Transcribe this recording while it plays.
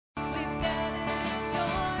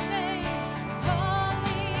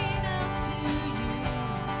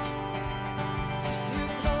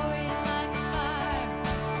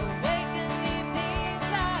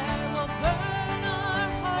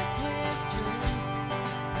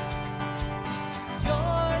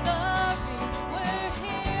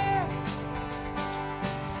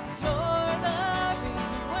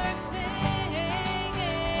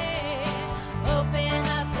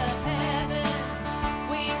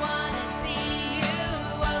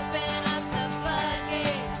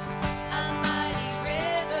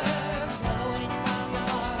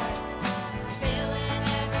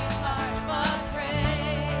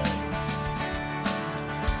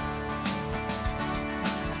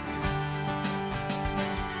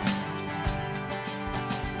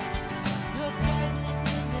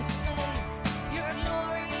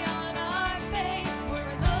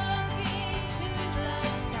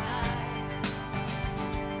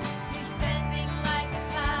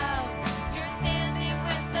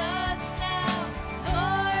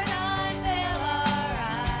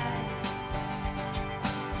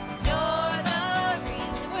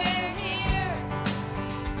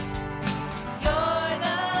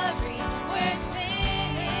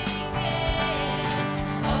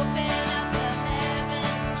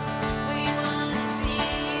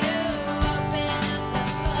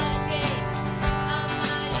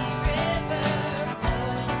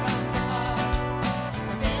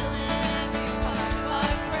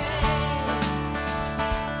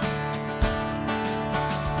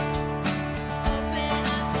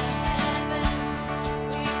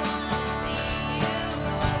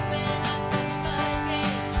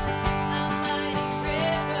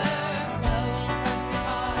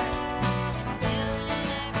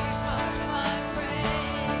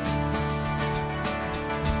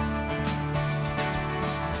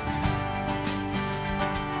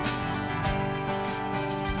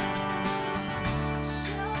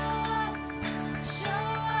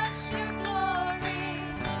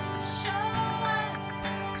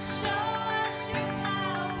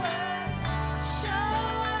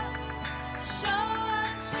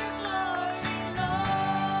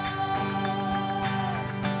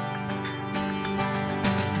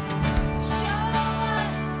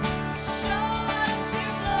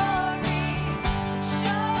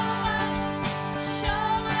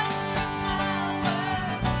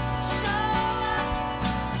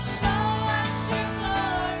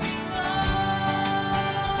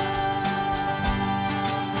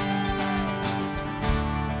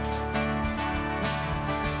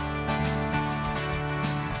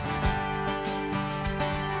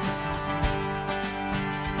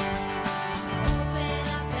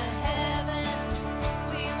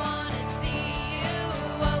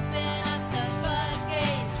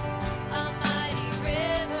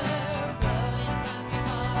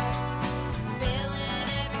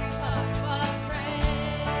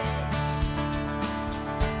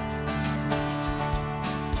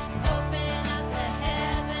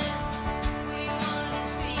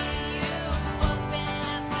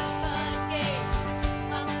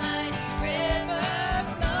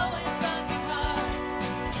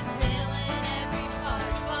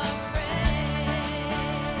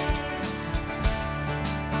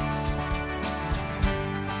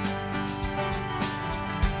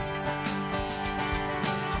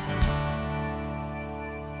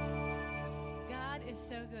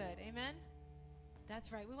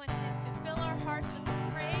That's right. We want him to fill our hearts with the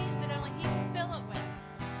praise that only he can fill it with.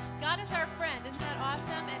 God is our friend. Isn't that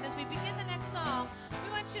awesome? And as we begin the next song,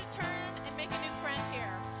 we want you to turn and make a new friend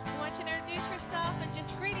here. We want you to introduce yourself and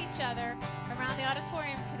just greet each other around the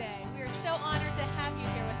auditorium today. We are so honored to have you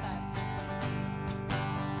here with us.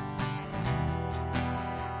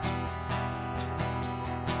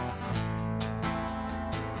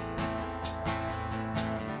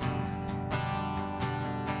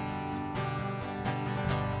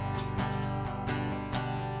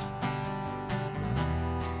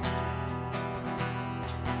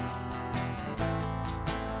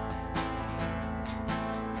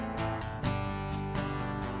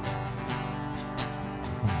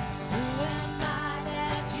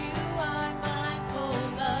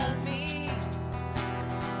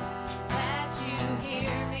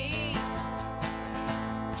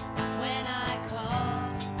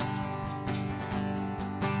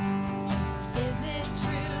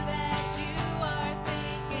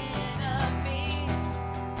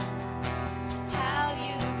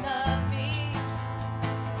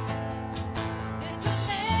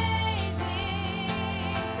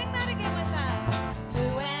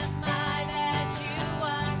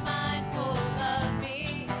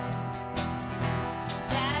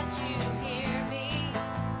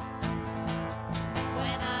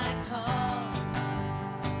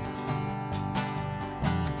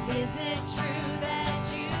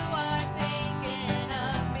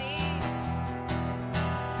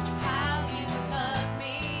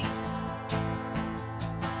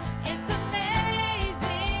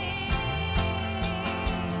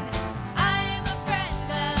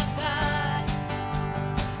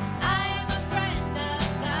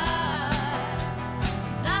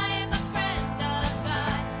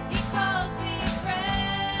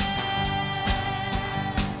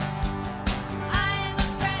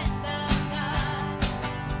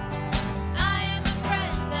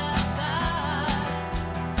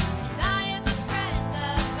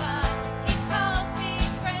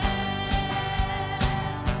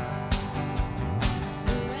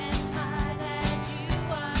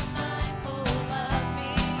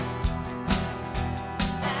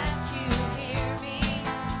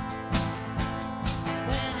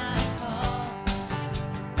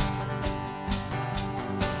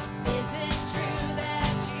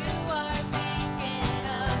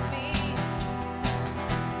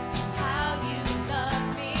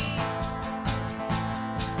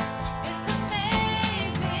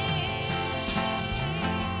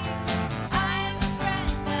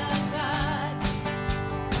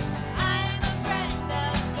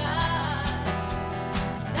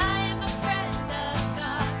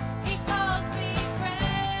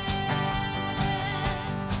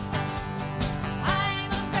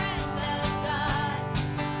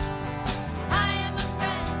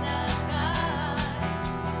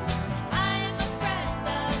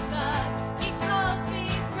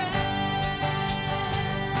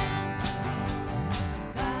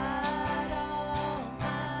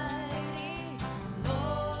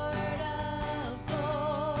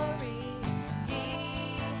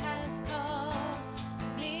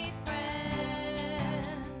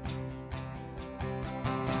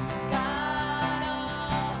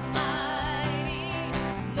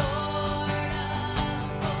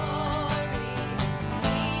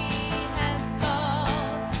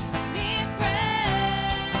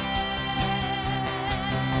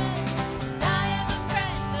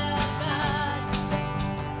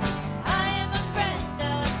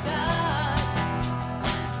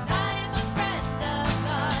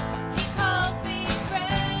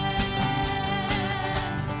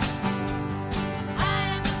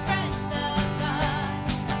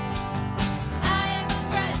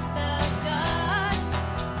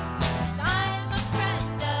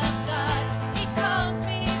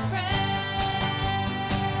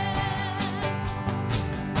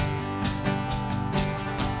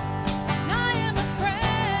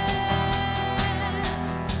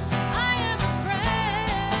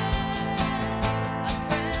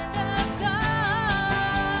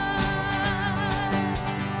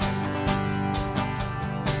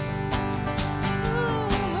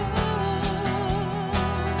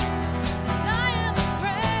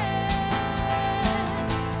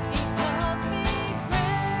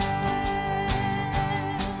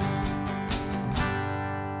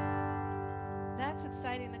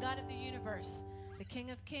 King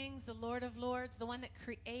of Kings, the Lord of Lords, the one that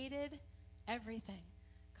created everything,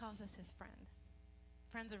 calls us his friend.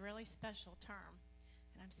 Friend's a really special term,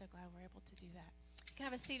 and I'm so glad we're able to do that. You can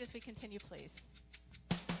have a seat as we continue, please.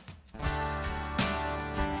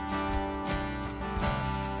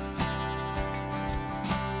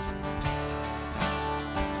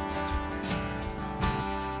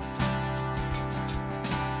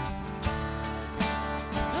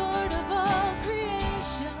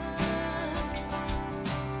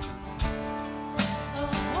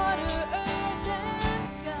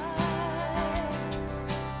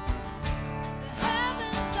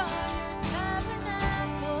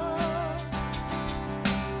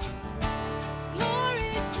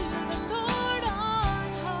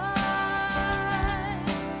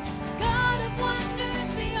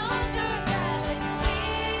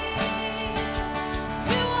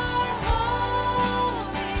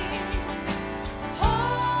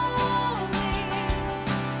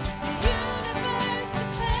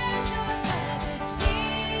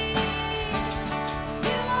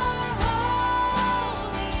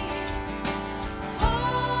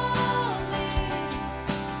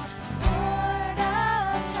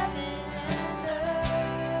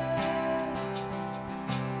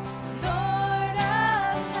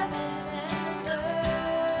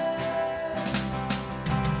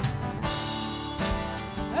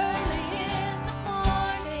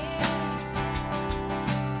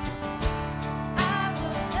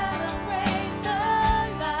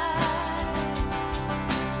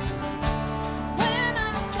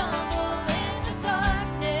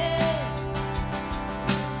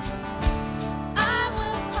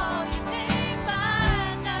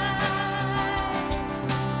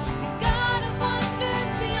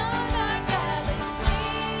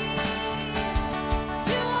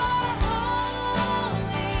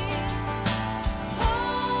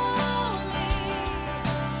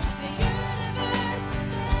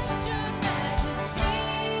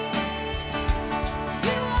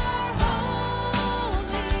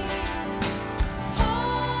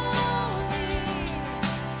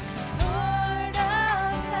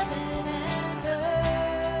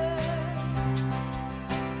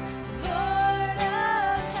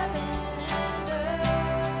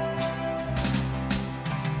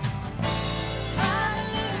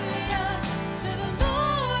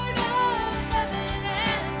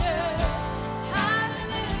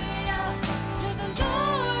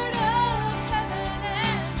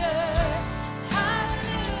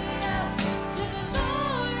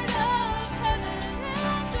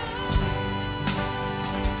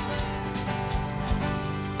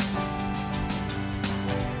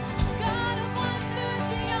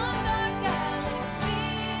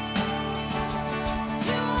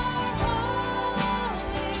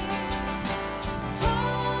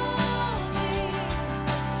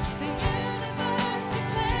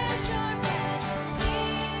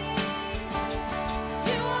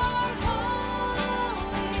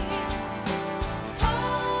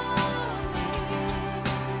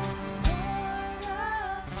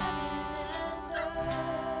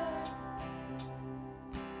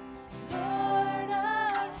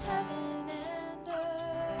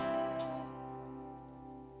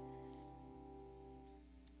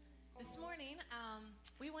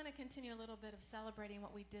 want to continue a little bit of celebrating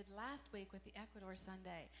what we did last week with the Ecuador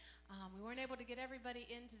Sunday. We weren't able to get everybody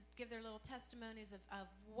in to give their little testimonies of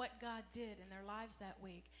what God did in their lives that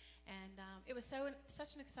week. And it was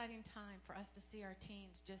such an exciting time for us to see our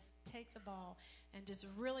teens just take the ball and just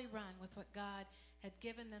really run with what God had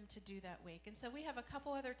given them to do that week. And so we have a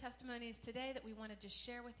couple other testimonies today that we want to just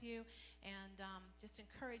share with you and just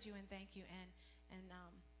encourage you and thank you and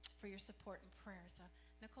for your support and prayer. So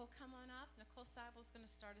Nicole, come on up. Nicole Seibel is going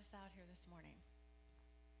to start us out here this morning.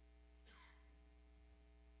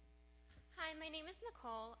 Hi, my name is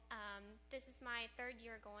Nicole. This is my third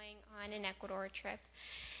year going on an Ecuador trip.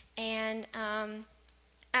 And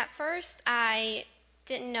at first, I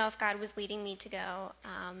didn't know if God was leading me to go.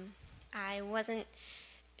 I wasn't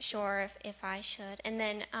sure if I should. And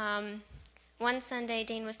then one Sunday,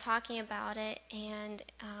 Dane was talking about it, and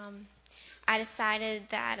I decided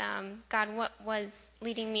that God was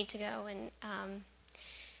leading me to go. And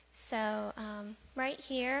so right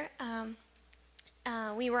here,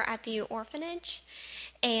 we were at the orphanage,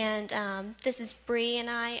 and this is Bree and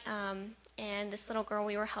I, and this little girl,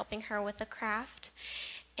 we were helping her with a craft,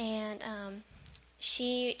 and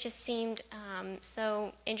she just seemed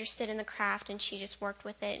so interested in the craft, and she just worked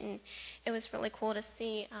with it, and it was really cool to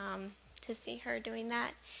see her doing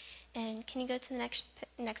that. And can you go to the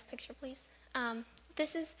next picture, please?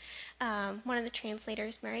 This is one of the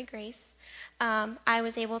translators, Mary Grace. I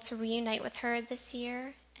was able to reunite with her this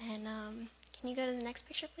year, and can you go to the next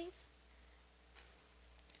picture, please?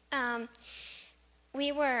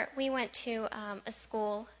 We went to a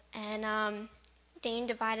school, and Dane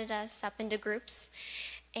divided us up into groups,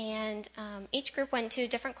 and each group went to a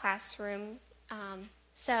different classroom.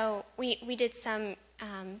 So we did some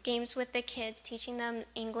games with the kids, teaching them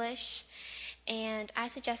English, and I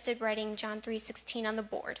suggested writing John 3:16 on the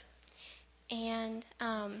board. And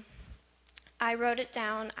I wrote it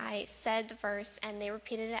down, I said the verse, and they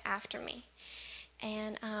repeated it after me.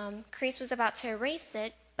 And Crease was about to erase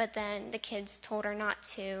it, but then the kids told her not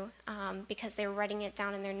to because they were writing it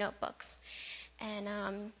down in their notebooks.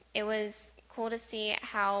 And it was cool to see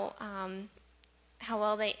how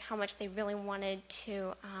much they really wanted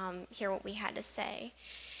to hear what we had to say.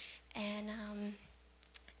 And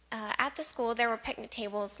at the school, there were picnic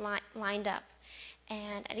tables lined up.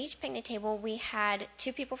 And at each picnic table, we had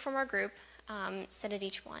 2 people from our group sit at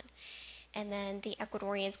each one. And then the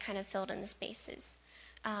Ecuadorians kind of filled in the spaces.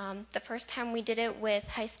 The first time we did it with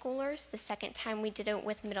high schoolers. The second time we did it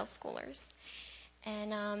with middle schoolers.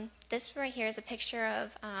 And this right here is a picture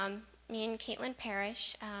of me and Caitlin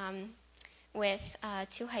Parrish with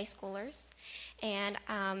 2 high schoolers. And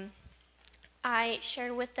I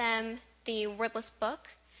shared with them the wordless book.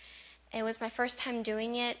 It was my first time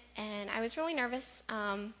doing it, and I was really nervous,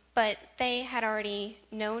 but they had already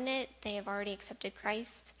known it. They have already accepted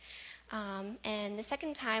Christ. And the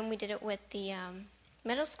second time we did it with the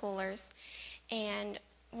middle schoolers, and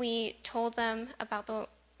we told them about the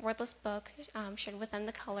wordless book, shared with them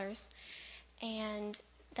the colors, and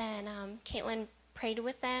then Caitlin prayed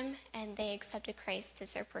with them, and they accepted Christ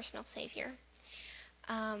as their personal Savior.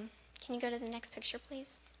 Can you go to the next picture,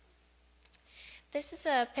 please? This is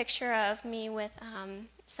a picture of me with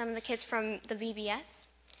some of the kids from the VBS.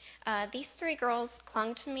 These 3 girls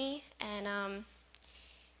clung to me, and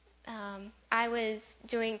I was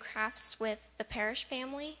doing crafts with the Parrish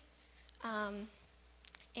family,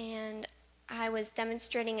 and I was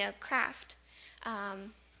demonstrating a craft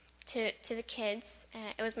to the kids.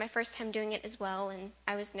 It was my first time doing it as well, and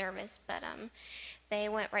I was nervous, but they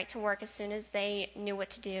went right to work as soon as they knew what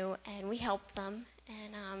to do, and we helped them,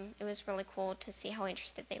 and it was really cool to see how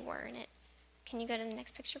interested they were in it. Can you go to the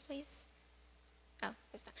next picture, please? Oh,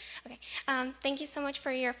 there's not. Okay. Thank you so much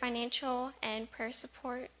for your financial and prayer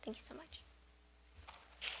support. Thank you so much.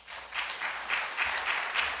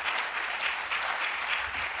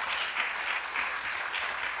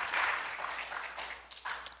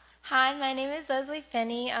 Hi, my name is Leslie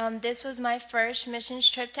Finney. This was my first missions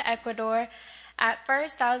trip to Ecuador. At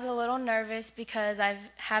first, I was a little nervous because I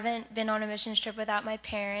haven't been on a missions trip without my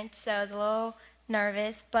parents, so I was a little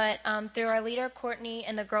nervous. But through our leader, Courtney,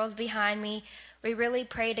 and the girls behind me, we really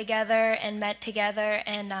prayed together and met together,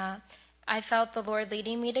 and I felt the Lord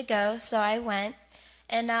leading me to go, so I went.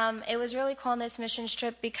 And it was really cool on this missions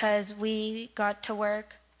trip because we got to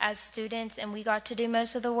work as students, and we got to do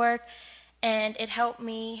most of the work. And it helped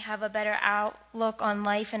me have a better outlook on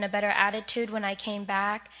life and a better attitude when I came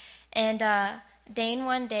back. And Dane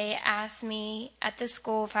one day asked me at the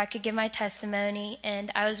school if I could give my testimony,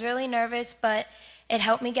 and I was really nervous, but it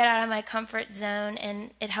helped me get out of my comfort zone,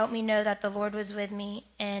 and it helped me know that the Lord was with me.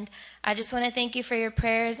 And I just want to thank you for your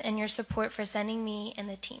prayers and your support for sending me and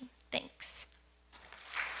the team. Thanks.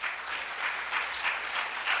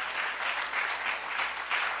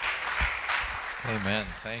 Amen.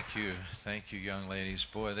 Thank you, young ladies.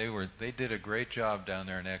 Boy, they did a great job down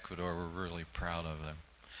there in Ecuador. We're really proud of them.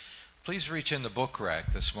 Please reach in the book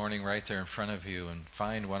rack this morning right there in front of you and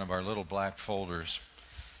find one of our little black folders.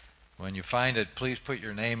 When you find it, please put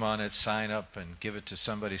your name on it, sign up, and give it to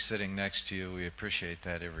somebody sitting next to you. We appreciate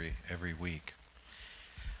that every week.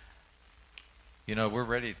 You know, we're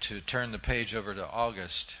ready to turn the page over to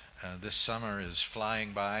August. This summer is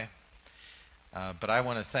flying by. But I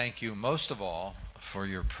want to thank you most of all for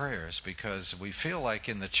your prayers, because we feel like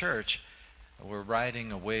in the church we're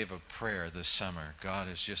riding a wave of prayer this summer. God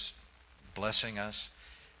is just blessing us,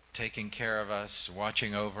 taking care of us,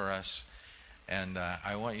 watching over us. And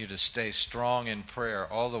I want you to stay strong in prayer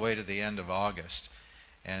all the way to the end of August.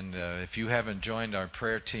 And if you haven't joined our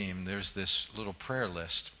prayer team, there's this little prayer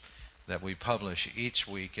list that we publish each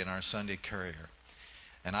week in our Sunday Courier.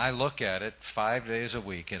 And I look at it 5 days a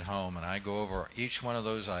week at home, and I go over each one of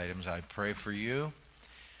those items. I pray for you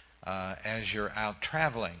as you're out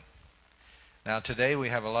traveling. Now, today we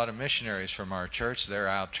have a lot of missionaries from our church. They're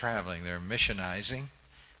out traveling. They're missionizing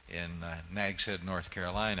in Nags Head, North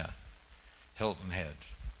Carolina, Hilton Head,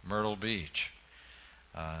 Myrtle Beach.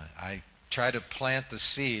 I try to plant the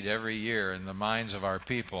seed every year in the minds of our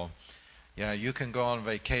people. Yeah, you can go on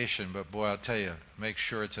vacation, but boy, I'll tell you, make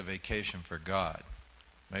sure it's a vacation for God.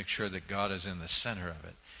 Make sure that God is in the center of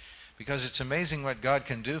it. Because it's amazing what God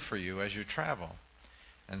can do for you as you travel.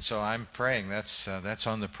 And so I'm praying that's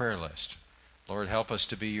on the prayer list. Lord, help us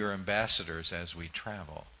to be your ambassadors as we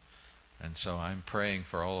travel. And so I'm praying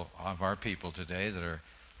for all of our people today that are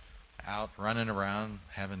out running around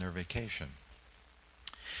having their vacation.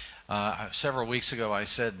 Several weeks ago I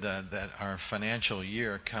said that our financial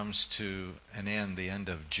year comes to an end the end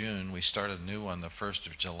of June. We started a new one the 1st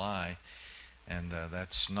of July. And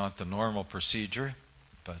that's not the normal procedure,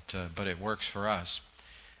 but it works for us.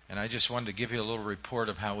 And I just wanted to give you a little report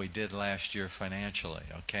of how we did last year financially,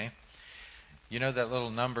 okay? You know that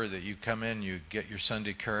little number that you come in, you get your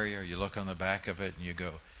Sunday Courier, you look on the back of it, and you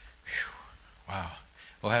go, wow,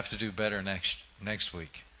 we'll have to do better next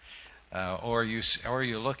week. Or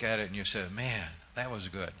you look at it and you say, man, that was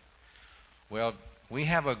good. Well, we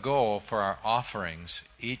have a goal for our offerings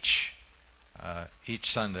each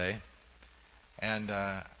Sunday. And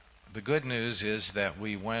the good news is that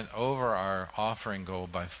we went over our offering goal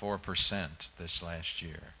by 4% this last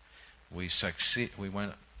year. We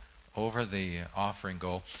went over the offering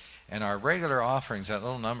goal. And our regular offerings, that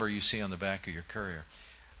little number you see on the back of your courier,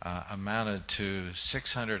 amounted to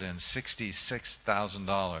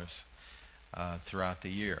 $666,000 throughout the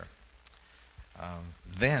year.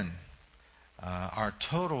 Then our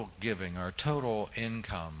total giving, our total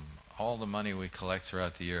income, all the money we collect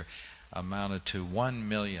throughout the year, amounted to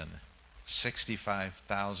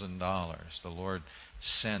 $1,065,000 the Lord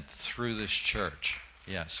sent through this church.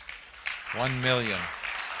 Yes, 1 million.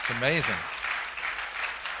 It's amazing.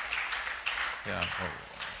 Yeah,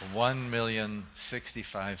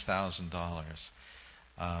 $1,065,000.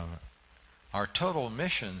 Our total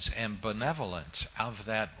missions and benevolence of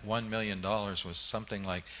that $1 million was something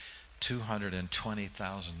like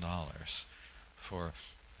 $220,000 for.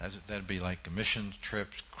 That'd be like a mission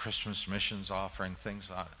trip, Christmas missions offering, things,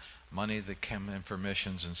 money that came in for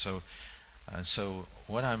missions. And so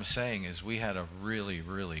what I'm saying is we had a really,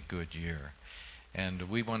 really good year. And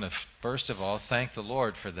we want to, first of all, thank the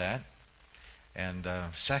Lord for that. And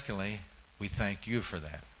secondly, we thank you for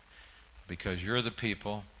that. Because you're the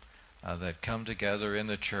people that come together in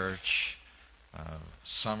the church,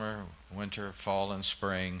 summer, winter, fall, and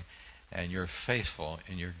spring, and you're faithful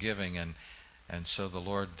in your giving. And so the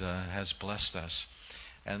Lord has blessed us.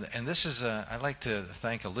 And this is, I'd like to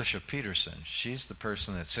thank Alicia Peterson. She's the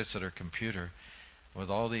person that sits at her computer with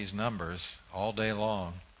all these numbers all day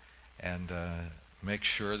long and makes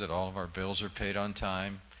sure that all of our bills are paid on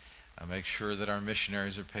time, make sure that our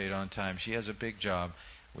missionaries are paid on time. She has a big job.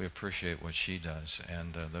 We appreciate what she does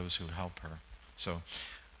and those who help her. So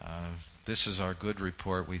this is our good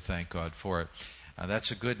report. We thank God for it.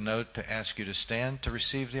 That's a good note to ask you to stand to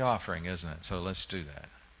receive the offering, isn't it? So let's do that.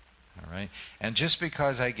 All right? And just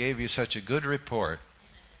because I gave you such a good report,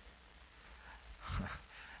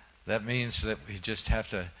 that means that we just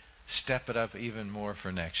have to step it up even more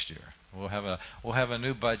for next year. We'll have a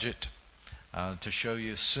new budget to show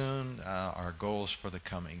you soon, our goals for the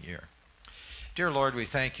coming year. Dear Lord, we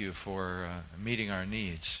thank you for meeting our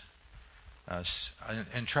needs.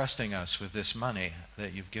 entrusting us with this money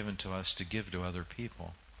that you've given to us to give to other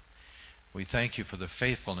people. We thank you for the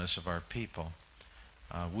faithfulness of our people,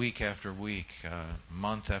 week after week,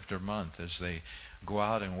 month after month, as they go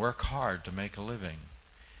out and work hard to make a living.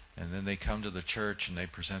 And then they come to the church and they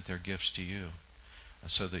present their gifts to you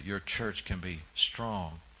so that your church can be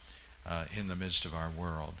strong in the midst of our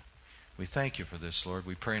world. We thank you for this, Lord.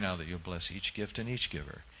 We pray now that you'll bless each gift and each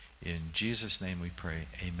giver. In Jesus' name we pray.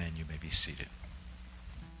 Amen. You may be seated.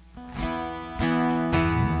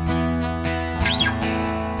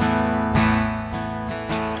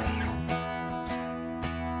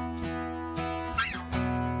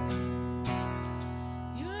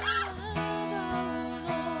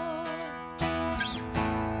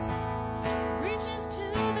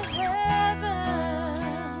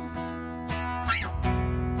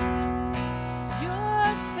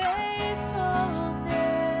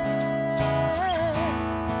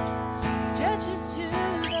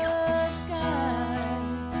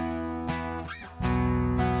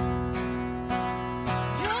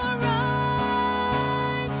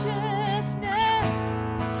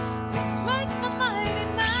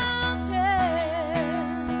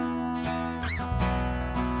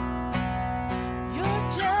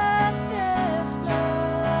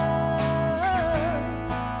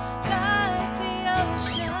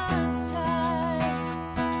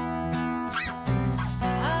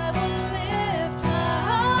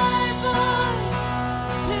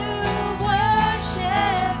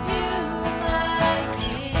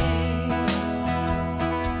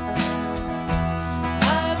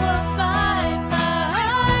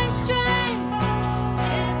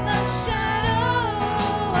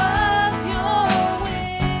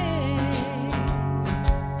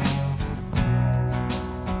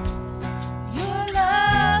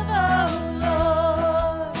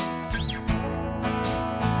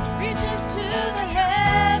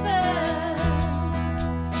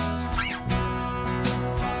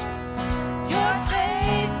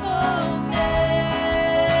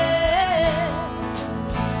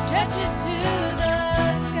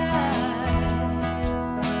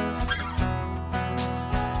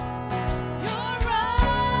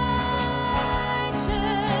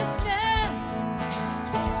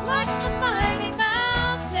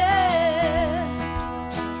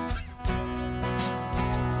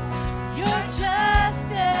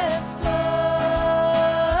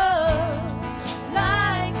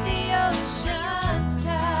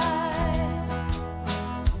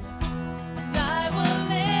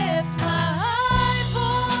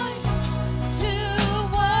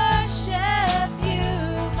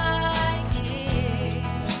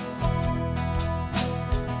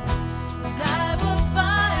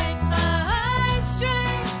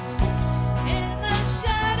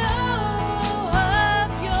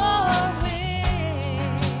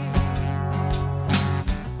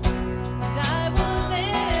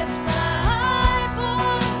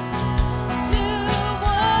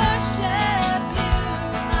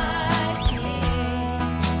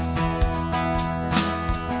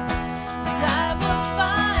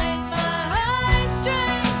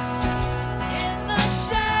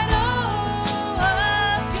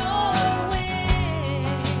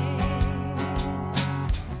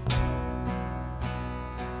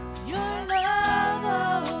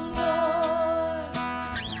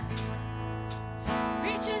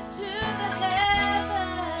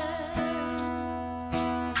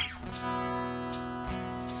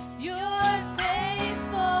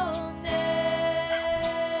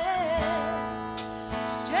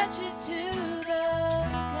 Stretches to the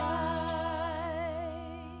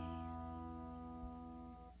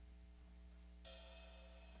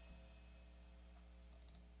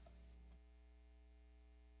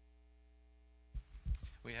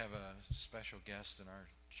We have a special guest in our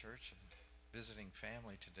church, a visiting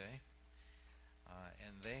family today,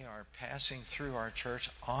 and they are passing through our church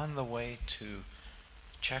on the way to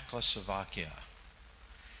Czechoslovakia.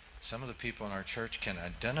 Some of the people in our church can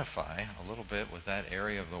identify a little bit with that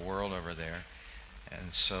area of the world over there,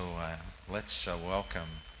 and so let's welcome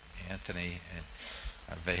Anthony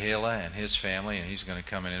Vahela and his family, and he's going to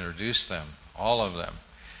come and introduce them, all of them,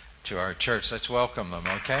 to our church. Let's welcome them,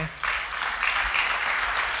 okay?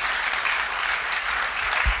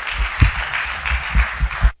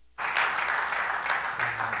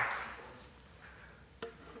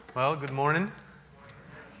 Well, good morning.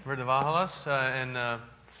 We're the Vahalas, and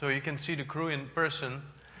so you can see the crew in person.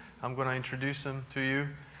 I'm going to introduce them to you.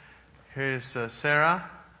 Here's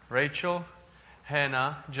Sarah, Rachel,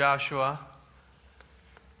 Hannah, Joshua,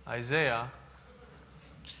 Isaiah,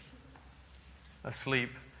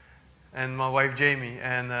 asleep, and my wife Jamie.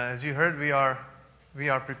 And as you heard, we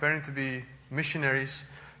are preparing to be missionaries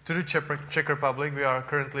to the Czech Republic. We are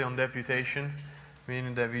currently on deputation,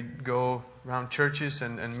 meaning that we go around churches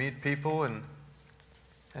and meet people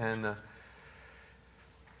and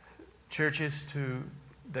churches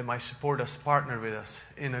that might support us, partner with us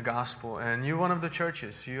in the gospel. And you're one of the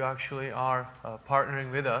churches. You actually are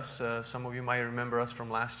partnering with us. Some of you might remember us from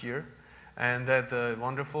last year. And that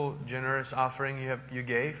wonderful, generous offering you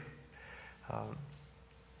gave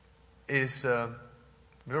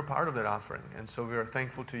we're part of that offering. And so we are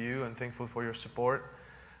thankful to you and thankful for your support.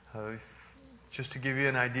 Just to give you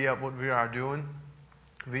an idea of what we are doing,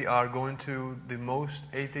 we are going to the most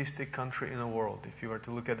atheistic country in the world. If you were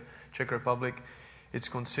to look at Czech Republic, it's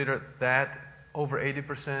considered that over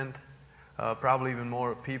 80%, probably even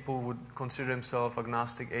more people would consider themselves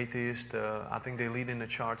agnostic, atheist. I think they lead in the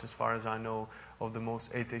charts, as far as I know, of the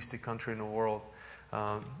most atheistic country in the world.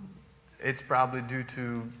 It's probably due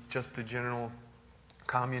to just the general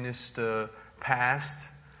communist past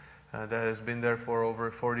that has been there for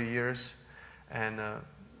over 40 years. And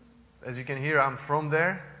as you can hear, I'm from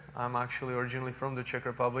there. I'm actually originally from the Czech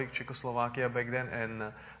Republic, Czechoslovakia back then.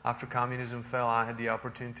 And after communism fell, I had the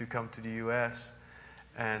opportunity to come to the U.S.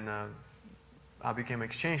 And I became an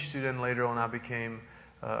exchange student. Later on, I became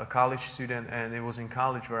a college student. And it was in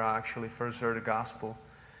college where I actually first heard the gospel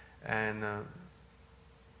and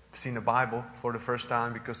seen the Bible for the first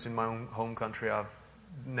time, because in my own home country, I've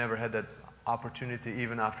never had that opportunity,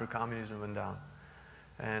 even after communism went down.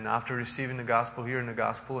 And after receiving the gospel, hearing the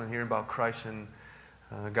gospel, and hearing about Christ and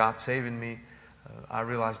God saving me, I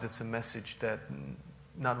realized it's a message that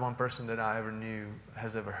not one person that I ever knew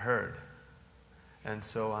has ever heard. And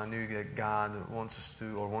so I knew that God wants us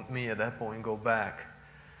to, or want me at that point, go back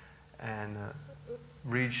and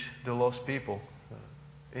reach the lost people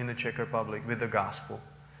in the Czech Republic with the gospel.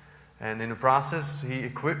 And in the process, He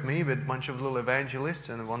equipped me with a bunch of little evangelists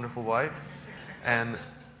and a wonderful wife, and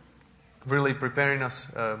really preparing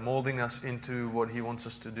us, molding us into what He wants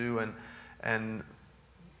us to do. And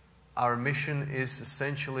our mission is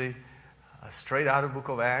essentially straight out of the book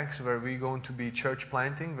of Acts, where we're going to be church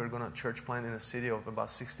planting. We're going to church plant in a city of about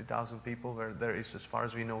 60,000 people, where there is, as far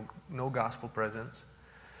as we know, no gospel presence.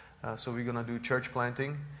 So we're going to do church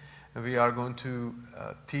planting. And we are going to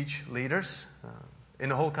teach leaders. In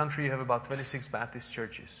the whole country, you have about 26 Baptist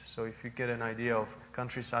churches. So if you get an idea of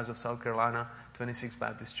country size of South Carolina, 26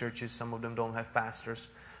 Baptist churches, some of them don't have pastors.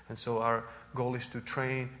 And so our goal is to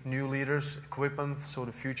train new leaders, equip them so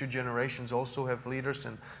the future generations also have leaders,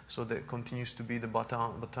 and so that continues to be the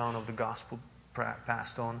baton of the gospel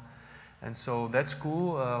passed on. And so that's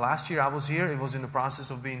cool. Last year I was here. It was in the process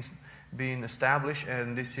of being established,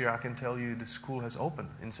 and this year I can tell you the school has opened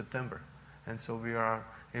in September. And so we are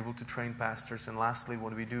able to train pastors. And lastly,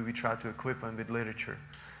 what we do, we try to equip them with literature.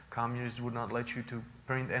 Communists would not let you to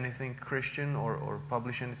print anything Christian or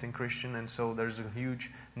publish anything Christian, and so there's a huge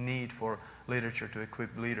need for literature to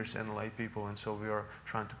equip leaders and lay people, and so we are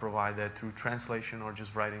trying to provide that through translation or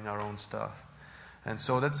just writing our own stuff. And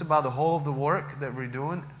so that's about the whole of the work that we're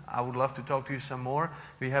doing. I would love to talk to you some more.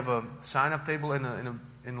 We have a sign-up table in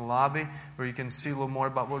the lobby where you can see a little more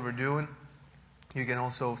about what we're doing. You can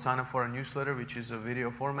also sign up for our newsletter, which is a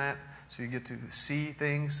video format, so you get to see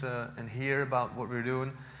things and hear about what we're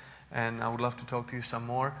doing. And I would love to talk to you some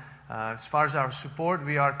more. As far as our support,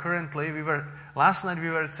 last night we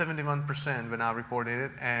were at 71% when I reported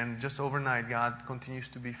it, and just overnight God continues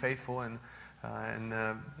to be faithful. And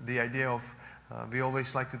the idea of, we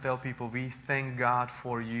always like to tell people, we thank God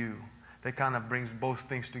for you. That kind of brings both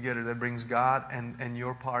things together. That brings God and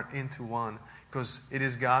your part into one, because it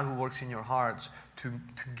is God who works in your hearts to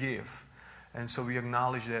give. And so we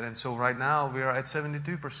acknowledge that. And so right now we are at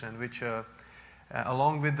 72%, which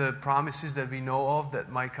along with the promises that we know of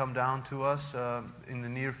that might come down to us in the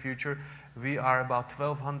near future, we are about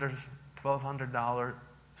 $1,200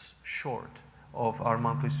 short of our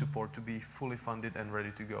monthly support to be fully funded and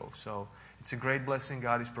ready to go. So it's a great blessing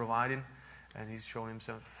God is providing, and He's showing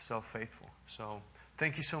Himself faithful. So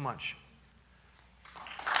thank you so much.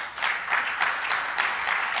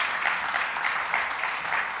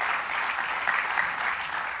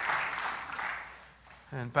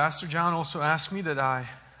 And Pastor John also asked me that I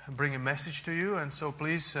bring a message to you. And so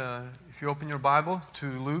please, if you open your Bible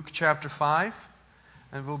to Luke chapter 5,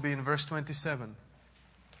 and we'll be in verse 27.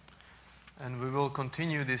 And we will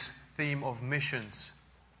continue this theme of missions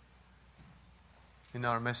in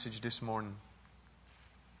our message this morning.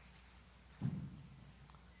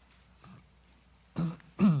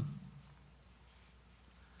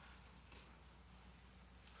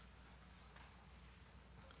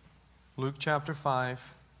 Luke chapter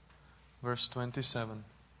 5, verse 27.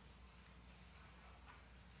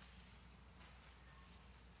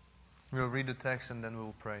 We'll read the text and then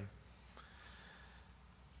we'll pray.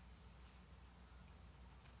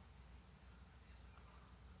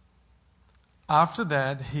 After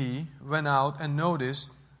that, he went out and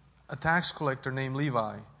noticed a tax collector named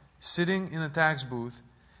Levi sitting in a tax booth,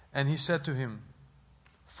 and he said to him,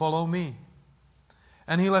 "Follow me."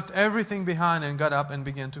 And he left everything behind and got up and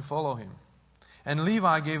began to follow him. And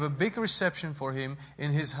Levi gave a big reception for him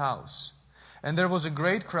in his house. And there was a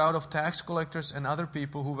great crowd of tax collectors and other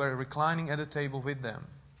people who were reclining at the table with them.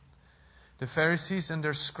 The Pharisees and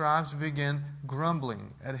their scribes began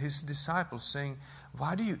grumbling at his disciples, saying,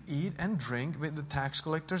 "Why do you eat and drink with the tax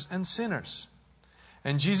collectors and sinners?"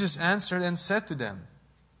 And Jesus answered and said to them,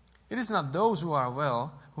 "It is not those who are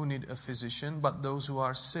well who need a physician, but those who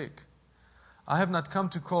are sick. I have not come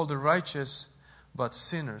to call the righteous, but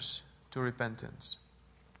sinners to repentance."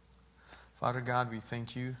 Father God, we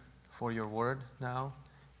thank you for your word now.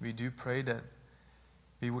 We do pray that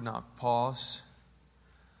we would not pause,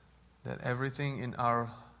 that everything in our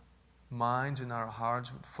minds and our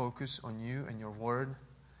hearts would focus on you and your word,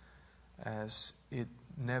 as it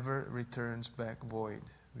never returns back void.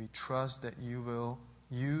 We trust that you will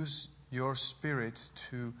use your Spirit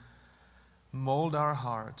to mold our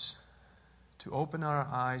hearts, to open our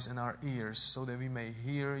eyes and our ears so that we may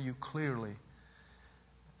hear you clearly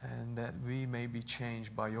and that we may be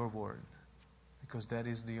changed by your word, because that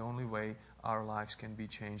is the only way our lives can be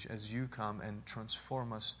changed, as you come and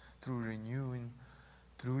transform us through renewing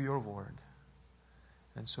through your word.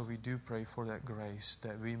 And so we do pray for that grace,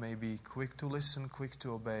 that we may be quick to listen, quick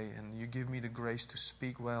to obey, and you give me the grace to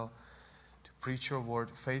speak well, to preach your word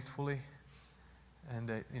faithfully, and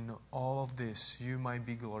that in all of this you might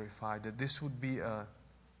be glorified, that this would be a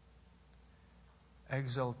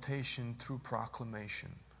exaltation through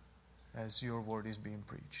proclamation as your word is being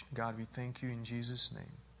preached. God, we thank you in Jesus'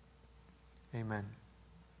 name. Amen.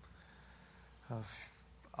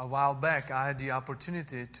 A while back, I had the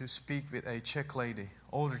opportunity to speak with a Czech lady,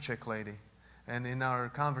 older Czech lady. And in our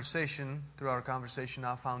conversation, through our conversation,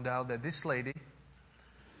 I found out that this lady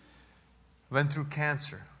went through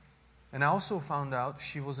cancer. And I also found out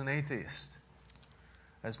she was an atheist,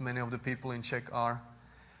 as many of the people in Czech are.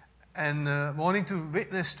 And wanting to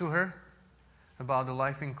witness to her about the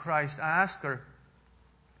life in Christ, I asked her,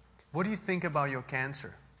 "What do you think about your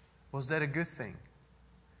cancer? Was that a good thing?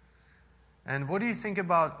 And what do you think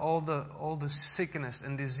about all the sickness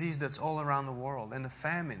and disease that's all around the world, and the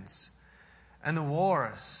famines, and the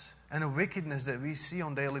wars, and the wickedness that we see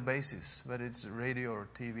on a daily basis, whether it's radio or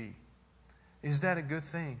TV? Is that a good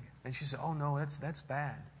thing?" And she said, "Oh no, that's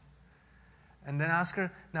bad." And then I asked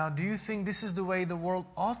her, "Now, do you think this is the way the world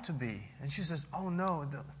ought to be?" And she says, "Oh no,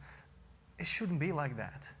 it shouldn't be like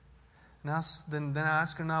that." And then I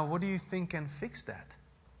asked her, "Now, what do you think can fix that?"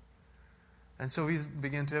 And so we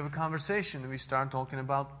began to have a conversation. We started talking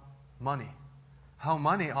about money. How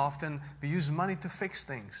money often, we use money to fix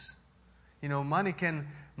things. You know, money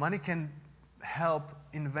can help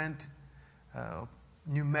invent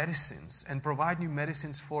new medicines and provide new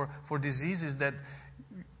medicines for diseases that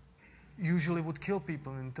usually would kill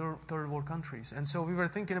people in third world countries. And so we were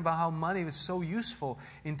thinking about how money was so useful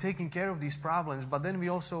in taking care of these problems. But then we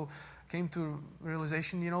also came to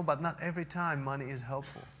realization, but not every time money is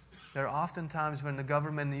helpful. There are often times when the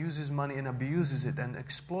government uses money and abuses it and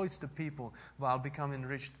exploits the people while becoming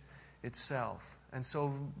enriched itself. And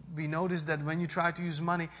so we notice that when you try to use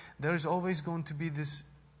money, there's always going to be this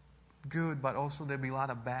good, but also there'll be a lot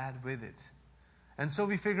of bad with it. And so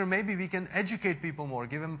we figure maybe we can educate people more,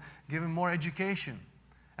 give them more education.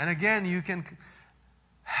 And again, you can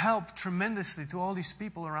help tremendously to all these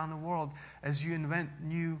people around the world as you invent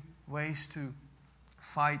new ways to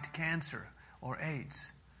fight cancer or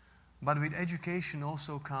AIDS. But with education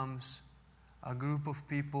also comes a group of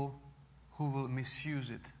people who will misuse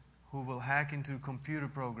it, who will hack into computer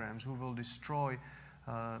programs, who will destroy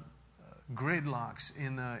gridlocks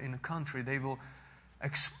in a country. They will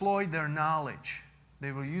exploit their knowledge.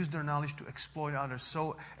 They will use their knowledge to exploit others.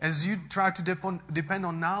 So as you try to depend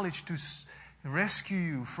on knowledge to rescue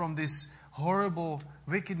you from this horrible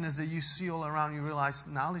wickedness that you see all around, you realize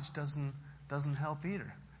knowledge doesn't help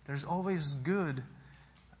either. There's always good,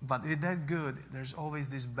 but with that good, there's always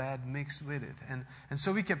this bad mixed with it. And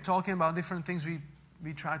so we kept talking about different things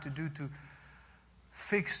we tried to do to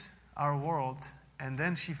fix our world. And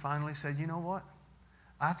then she finally said, "You know what?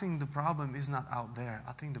 I think the problem is not out there.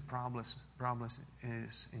 I think the problem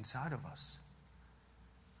is inside of us."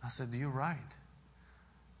 I said, "You're right.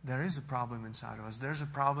 There is a problem inside of us. There's a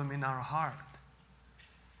problem in our heart.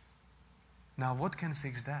 Now, what can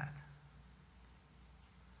fix that?"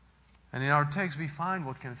 And in our text, we find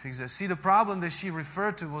what can fix that. See, the problem that she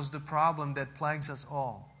referred to was the problem that plagues us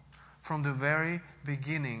all. From the very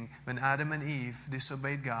beginning, when Adam and Eve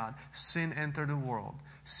disobeyed God, sin entered the world.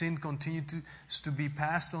 Sin continued to be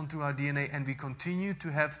passed on through our DNA, and we continue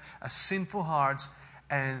to have a sinful hearts,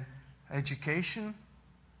 and education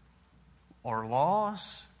or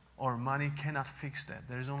laws or money cannot fix that.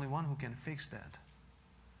 There is only one who can fix that.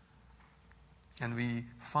 And we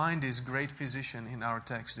find this great physician in our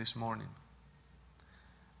text this morning.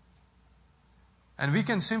 And we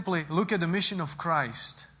can simply look at the mission of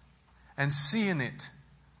Christ and see in it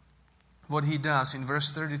what He does. In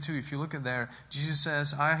verse 32, if you look at there, Jesus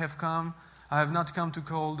says, I have not come to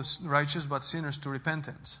call the righteous but sinners to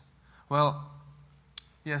repentance. Well,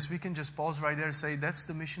 yes, we can just pause right there and say, that's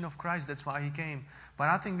the mission of Christ, that's why He came. But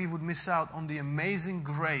I think we would miss out on the amazing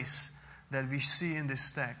grace that we see in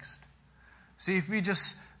this text. See,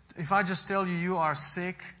 if I just tell you you are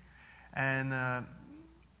sick, and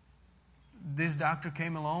this doctor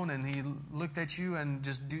came along and he looked at you and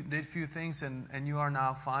just did a few things, and you are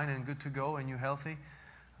now fine and good to go and you're healthy,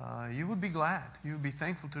 you would be glad. You would be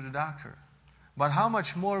thankful to the doctor. But how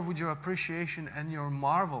much more would your appreciation and your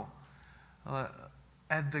marvel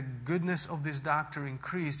at the goodness of this doctor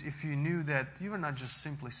increase if you knew that you were not just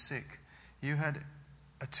simply sick, you had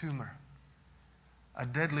a tumor. A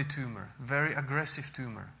deadly tumor, very aggressive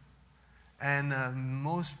tumor. And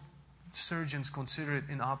most surgeons consider it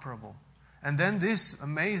inoperable. And then this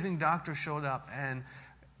amazing doctor showed up and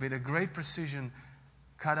with a great precision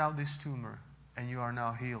cut out this tumor, and you are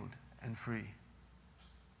now healed and free.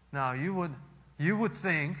 Now you would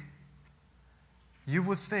think,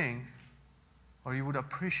 or you would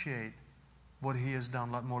appreciate what He has done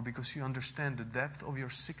a lot more, because you understand the depth of your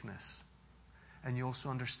sickness. And you also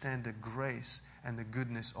understand the grace and the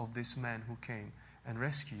goodness of this man who came and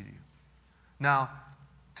rescued you. Now,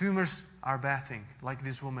 tumors are a bad thing, like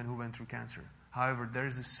this woman who went through cancer. However, there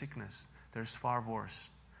is a sickness. There's far worse.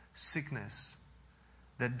 Sickness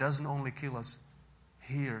that doesn't only kill us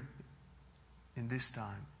here in this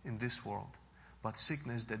time, in this world, but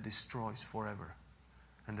sickness that destroys forever.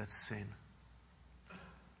 And that's sin.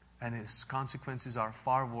 And its consequences are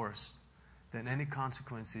far worse than any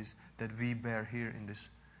consequences that we bear here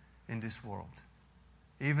in this world.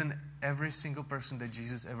 Even every single person that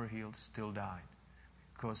Jesus ever healed still died.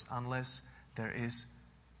 Because unless there is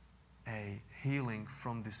a healing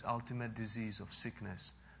from this ultimate disease of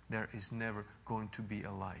sickness, there is never going to be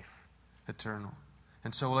a life eternal.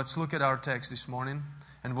 And so let's look at our text this morning.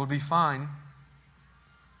 And what we find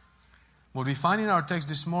in our text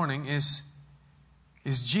this morning is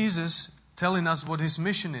Jesus telling us what His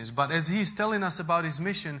mission is. But as He's telling us about His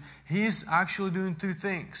mission, He's actually doing two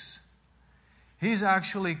things. He's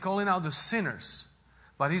actually calling out the sinners,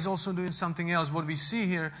 but He's also doing something else. What we see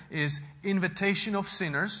here is invitation of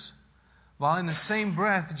sinners, while in the same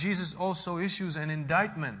breath, Jesus also issues an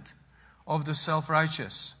indictment of the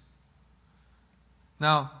self-righteous.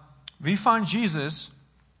 Now, we find Jesus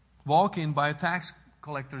walking by a tax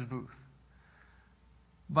collector's booth.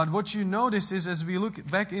 But what you notice is, as we look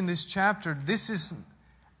back in this chapter, this is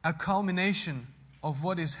a culmination of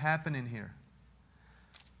what is happening here.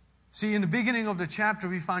 See, in the beginning of the chapter,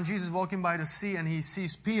 we find Jesus walking by the sea, and He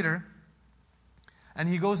sees Peter. And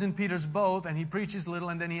He goes in Peter's boat, and He preaches a little,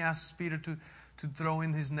 and then He asks Peter to throw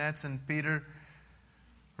in his nets. And Peter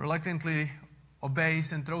reluctantly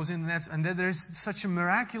obeys and throws in the nets. And then there's such a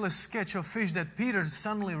miraculous catch of fish that Peter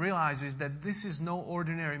suddenly realizes that this is no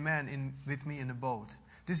ordinary man with me in the boat.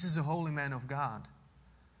 This is a holy man of God.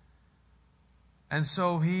 And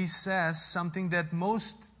so he says something that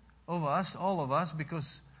most of us, all of us,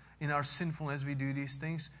 because in our sinfulness we do these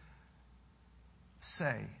things,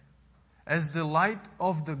 say. As the light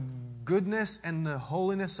of the goodness and the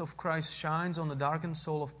holiness of Christ shines on the darkened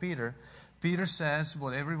soul of Peter, Peter says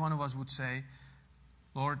what every one of us would say,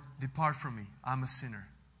 Lord, depart from me, I'm a sinner.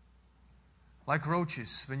 Like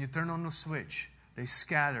roaches, when you turn on the switch, they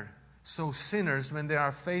scatter. So sinners, when they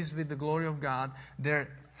are faced with the glory of God, their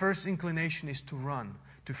first inclination is to run,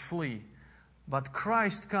 to flee. But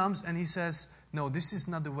Christ comes and He says, no, this is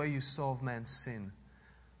not the way you solve man's sin.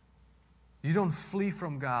 You don't flee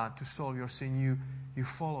from God to solve your sin. You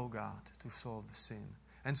follow God to solve the sin.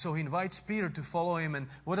 And so He invites Peter to follow Him. And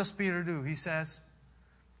what does Peter do? He says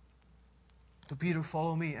to Peter,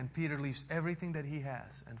 follow me. And Peter leaves everything that he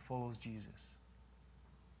has and follows Jesus.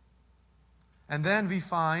 And then we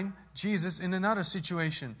find Jesus in another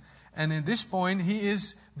situation. And at this point, He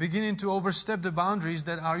is beginning to overstep the boundaries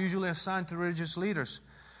that are usually assigned to religious leaders.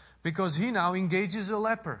 because he now engages a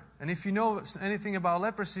leper. And if you know anything about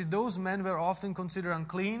leprosy, those men were often considered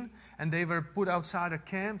unclean, and they were put outside a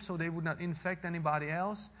camp so they would not infect anybody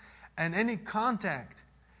else. And any contact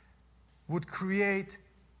would create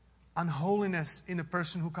unholiness in the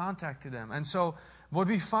person who contacted them. And so what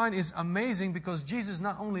we find is amazing, because Jesus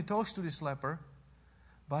not only talks to this leper,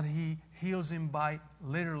 but he heals him by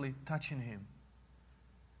literally touching him.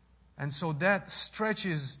 And so that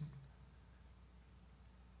stretches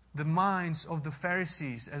the minds of the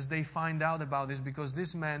Pharisees as they find out about this, because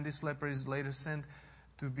this man, this leper, is later sent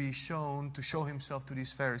to show himself to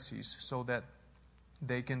these Pharisees so that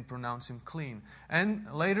they can pronounce him clean. And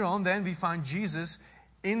later on then we find Jesus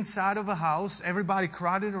inside of a house, everybody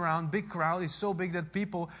crowded around, big crowd. It's so big that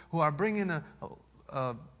people who are bringing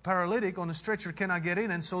a paralytic on a stretcher cannot get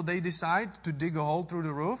in, and so they decide to dig a hole through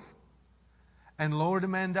the roof and lower the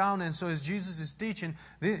man down. And so as Jesus is teaching,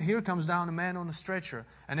 here comes down a man on a stretcher,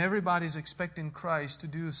 and everybody's expecting Christ to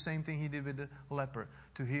do the same thing he did with the leper,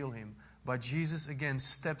 to heal him. But Jesus again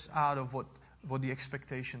steps out of what the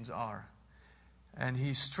expectations are. And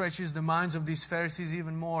he stretches the minds of these Pharisees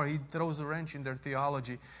even more. He throws a wrench in their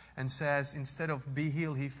theology and says, instead of be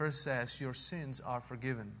healed, he first says, your sins are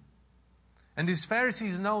forgiven. And these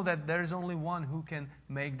Pharisees know that there's only one who can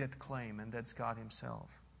make that claim, and that's God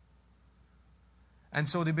himself. And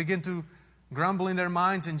so they begin to grumble in their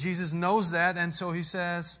minds, and Jesus knows that, and so he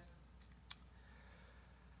says,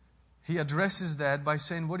 he addresses that by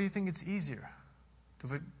saying, what do you think it's easier?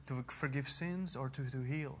 To forgive sins or to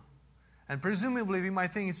heal? And presumably we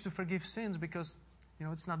might think it's to forgive sins because,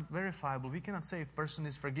 it's not verifiable. We cannot say if a person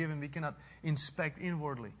is forgiven. We cannot inspect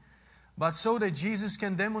inwardly. But so that Jesus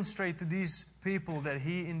can demonstrate to these people that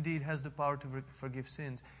he indeed has the power to forgive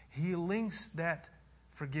sins, he links that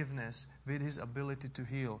forgiveness with his ability to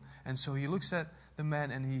heal. And so he looks at the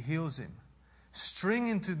man and he heals him,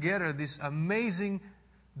 stringing together this amazing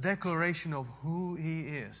declaration of who he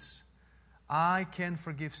is. I can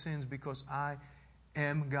forgive sins because I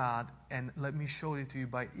am God, and let me show it to you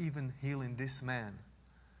by even healing this man.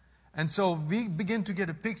 And so we begin to get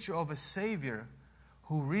a picture of a Savior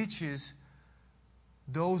who reaches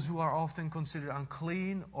those who are often considered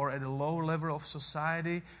unclean or at a low level of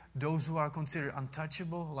society, those who are considered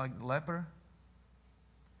untouchable, like the leper.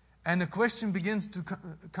 And the question begins to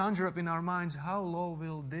conjure up in our minds, how low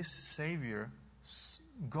will this Savior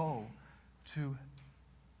go to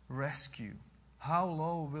rescue? How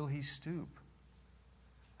low will he stoop?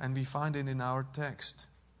 And we find it in our text.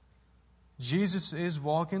 Jesus is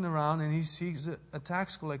walking around and he sees a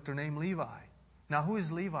tax collector named Levi. Now, who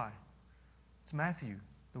is Levi? It's Matthew,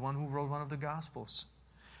 the one who wrote one of the Gospels.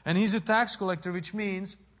 And he's a tax collector, which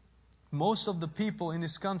means most of the people in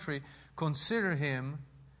this country consider him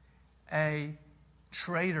a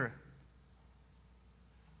traitor,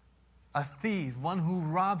 a thief, one who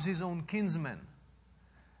robs his own kinsmen.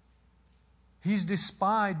 He's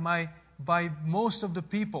despised by most of the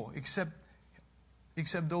people, except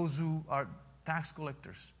those who are tax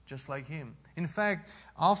collectors, just like him. In fact,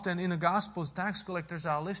 often in the Gospels, tax collectors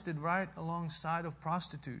are listed right alongside of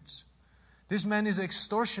prostitutes. This man is an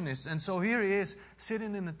extortionist, and so here he is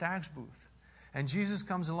sitting in a tax booth. And Jesus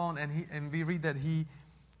comes along, and we read that he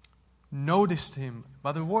noticed him.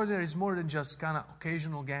 But the word there is more than just kind of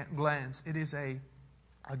occasional glance. It is a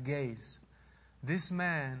gaze. This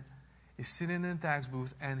man is sitting in a tax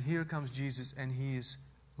booth, and here comes Jesus, and he is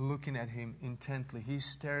looking at him intently. He's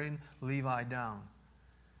staring Levi down.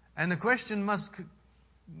 And the question must,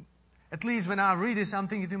 at least when I read this, I'm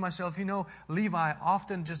thinking to myself, Levi,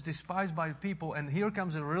 often just despised by people, and here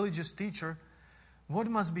comes a religious teacher. What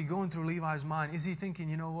must be going through Levi's mind? Is he thinking,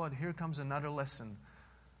 here comes another lesson.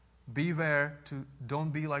 Beware,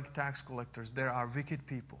 don't be like tax collectors. There are wicked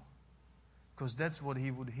people. Because that's what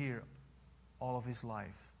he would hear all of his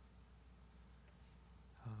life.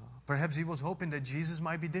 Perhaps he was hoping that Jesus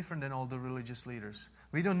might be different than all the religious leaders.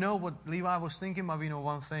 We don't know what Levi was thinking, but we know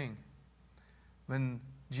one thing. When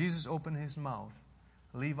Jesus opened his mouth,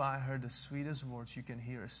 Levi heard the sweetest words you can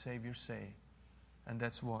hear a Savior say. And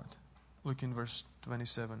that's what? Look in verse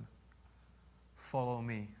 27. Follow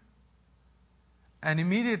me. And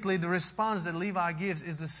immediately the response that Levi gives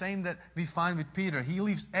is the same that we find with Peter. He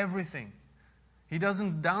leaves everything. He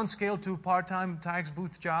doesn't downscale to a part-time tax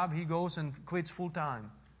booth job. He goes and quits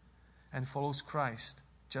full-time and follows Christ,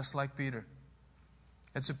 just like Peter.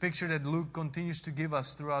 It's a picture that Luke continues to give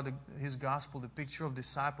us throughout his gospel, the picture of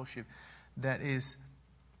discipleship that is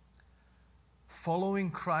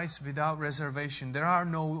following Christ without reservation. There are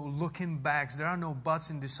no looking backs. There are no buts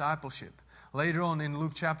in discipleship. Later on in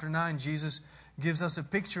Luke chapter 9, Jesus gives us a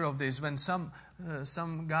picture of this when some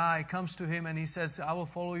guy comes to him and he says, I will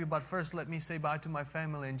follow you, but first let me say bye to my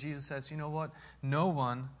family. And Jesus says, you know what? No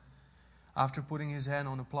one, after putting his hand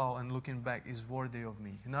on the plow and looking back, is worthy of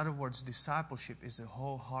me. In other words, discipleship is a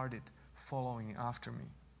wholehearted following after me.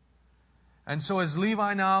 And so as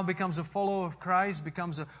Levi now becomes a follower of Christ,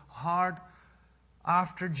 becomes a hard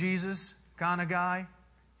after Jesus kind of guy,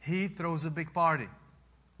 he throws a big party.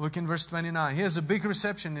 Look in verse 29. He has a big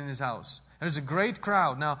reception in his house. There's a great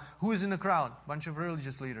crowd. Now, who is in the crowd? Bunch of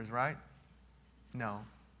religious leaders, right? No.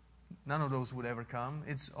 None of those would ever come.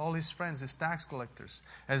 It's all his friends, his tax collectors.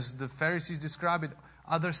 As the Pharisees describe it,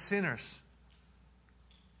 other sinners.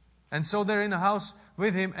 And so they're in the house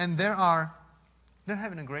with him, and they're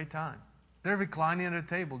having a great time. They're reclining at a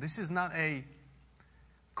table. This is not a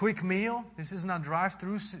quick meal. This is not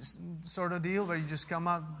drive-through sort of deal where you just come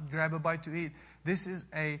out, grab a bite to eat. This is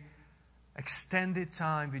a extended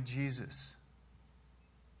time with Jesus.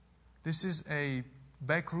 This is a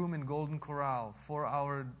back room in Golden Corral,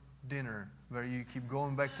 4-hour dinner where you keep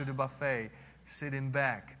going back to the buffet, sitting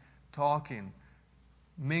back, talking,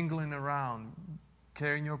 mingling around,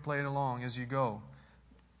 carrying your plate along as you go.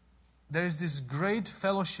 There is this great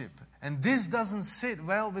fellowship. And this doesn't sit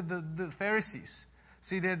well with the Pharisees.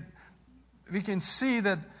 See, that we can see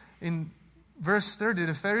that in verse 30,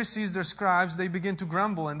 the Pharisees, their scribes, they begin to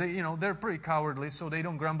grumble. And they're pretty cowardly, so they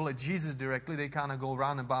don't grumble at Jesus directly. They kind of go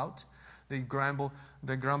roundabout. They grumble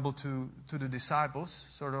to the disciples,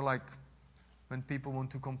 sort of like when people want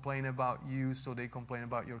to complain about you, so they complain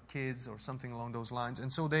about your kids or something along those lines.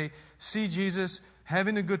 And so they see Jesus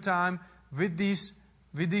having a good time with these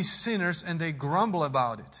sinners, and they grumble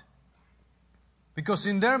about it. Because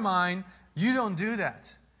in their mind, you don't do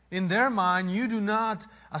that. In their mind, you do not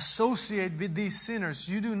associate with these sinners.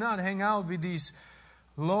 You do not hang out with these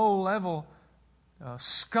low-level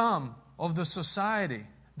scum of the society.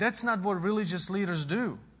 That's not what religious leaders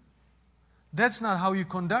do. That's not how you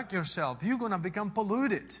conduct yourself. You're going to become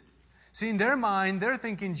polluted. See, in their mind, they're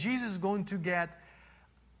thinking Jesus is going to get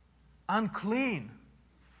unclean.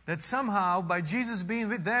 That somehow, by Jesus being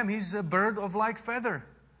with them, He's a bird of like feather.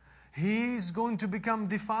 He's going to become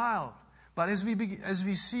defiled. But as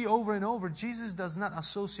we see over and over, Jesus does not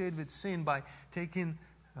associate with sin by taking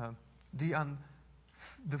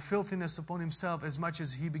the filthiness upon Himself as much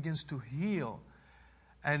as He begins to heal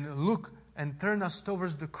and look and turn us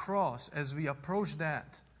towards the cross as we approach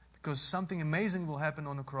that. Because something amazing will happen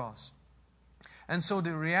on the cross. And so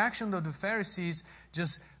the reaction of the Pharisees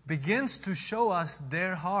just begins to show us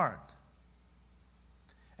their heart.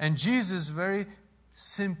 And Jesus very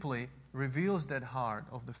simply reveals that heart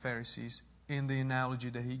of the Pharisees in the analogy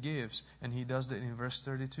that He gives. And He does that in verse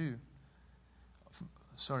 32.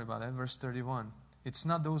 Sorry about that, verse 31. It's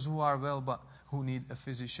not those who are well but who need a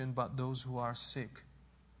physician, but those who are sick.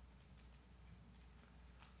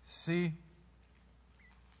 See,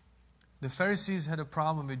 the Pharisees had a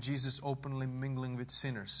problem with Jesus openly mingling with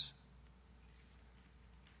sinners.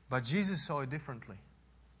 But Jesus saw it differently.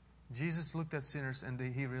 Jesus looked at sinners and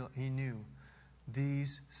He knew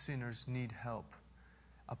these sinners need help.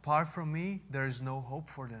 Apart from me, there is no hope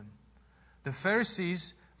for them. The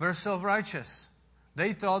Pharisees were self-righteous.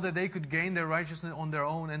 They thought that they could gain their righteousness on their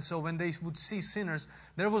own. And so when they would see sinners,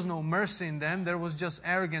 there was no mercy in them. There was just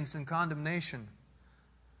arrogance and condemnation.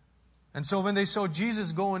 And so when they saw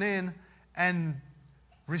Jesus going in and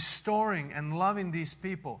restoring and loving these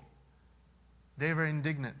people, they were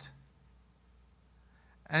indignant.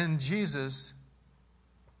 And Jesus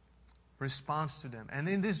responds to them. And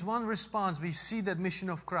in this one response, we see that mission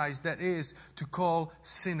of Christ, that is to call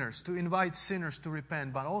sinners, to invite sinners to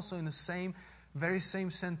repent. But also in the very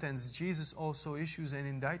same sentence, Jesus also issues an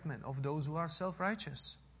indictment of those who are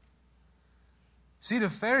self-righteous. See, the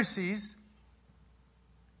Pharisees,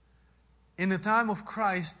 in the time of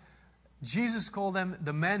Christ, Jesus called them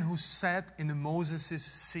the men who sat in Moses'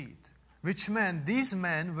 seat. Which meant these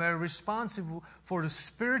men were responsible for the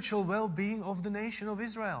spiritual well-being of the nation of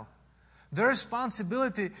Israel. Their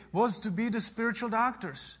responsibility was to be the spiritual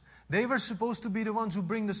doctors. They were supposed to be the ones who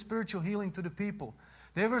bring the spiritual healing to the people.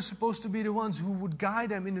 They were supposed to be the ones who would guide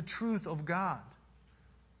them in the truth of God.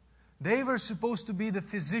 They were supposed to be the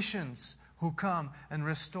physicians who come and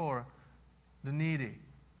restore the needy.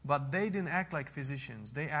 But they didn't act like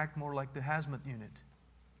physicians. They act more like the hazmat unit.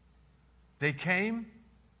 They came,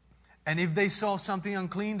 and if they saw something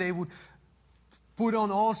unclean, they would put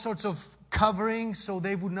on all sorts of coverings so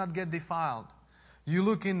they would not get defiled. You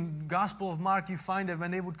look in Gospel of Mark, you find that when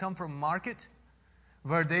they would come from market,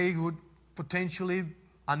 where they would potentially,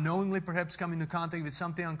 unknowingly perhaps come into contact with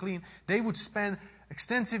something unclean, they would spend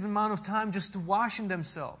extensive amount of time just washing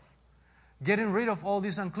themselves. getting rid of all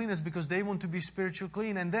this uncleanness because they want to be spiritually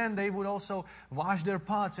clean. And then they would also wash their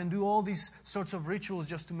pots and do all these sorts of rituals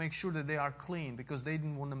just to make sure that they are clean, because they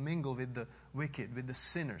didn't want to mingle with the wicked, with the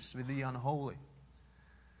sinners, with the unholy.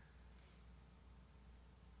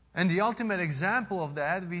 And the ultimate example of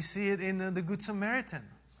that, we see it in the Good Samaritan.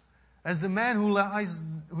 As the man who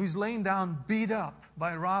is laying down, beat up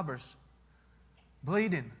by robbers,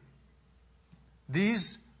 bleeding.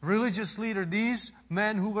 These religious leaders, these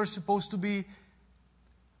men who were supposed to be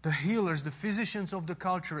the healers, the physicians of the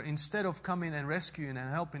culture, instead of coming and rescuing and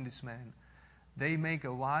helping this man, they make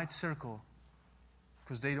a wide circle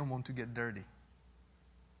because they don't want to get dirty.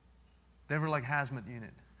 They were like hazmat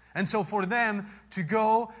unit. And so for them to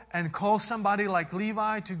go and call somebody like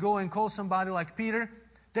Levi, to go and call somebody like Peter,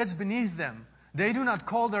 that's beneath them. They do not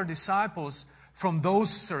call their disciples from those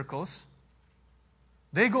circles.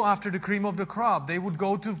 They go after the cream of the crop. They would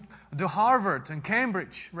go to the Harvard and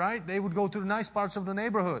Cambridge, right? They would go to the nice parts of the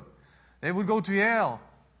neighborhood. They would go to Yale.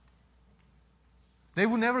 They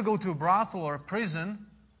would never go to a brothel or a prison.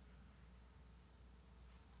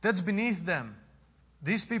 That's beneath them.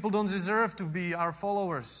 These people don't deserve to be our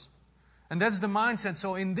followers. And that's the mindset.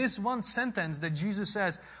 So in this one sentence that Jesus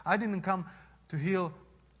says, I didn't come to heal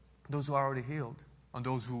those who are already healed, or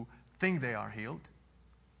those who think they are healed.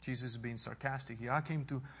 Jesus is being sarcastic here. I came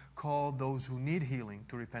to call those who need healing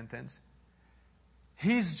to repentance.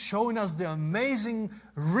 He's showing us the amazing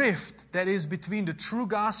rift that is between the true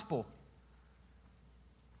gospel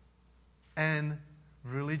and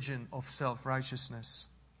religion of self-righteousness.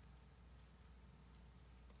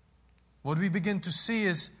 What we begin to see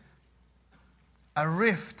is a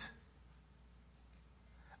rift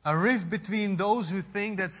between those who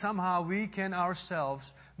think that somehow we can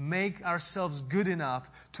ourselves make ourselves good enough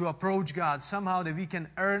to approach God, somehow that we can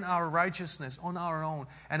earn our righteousness on our own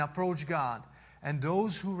and approach God, and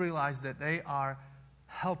those who realize that they are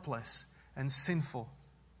helpless and sinful.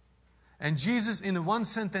 And Jesus, in one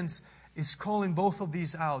sentence, is calling both of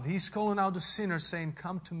these out. He's calling out the sinner, saying,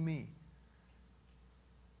 come to me,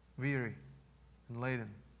 weary and laden.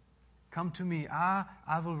 Come to me. I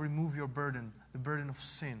will remove your burden, the burden of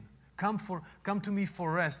sin. Come to me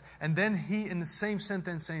for rest. And then he, in the same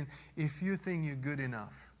sentence, saying, if you think you're good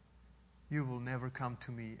enough, you will never come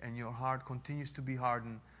to me, and your heart continues to be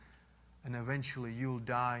hardened, and eventually you'll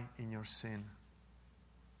die in your sin.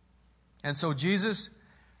 And so Jesus,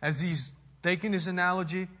 as he's taking this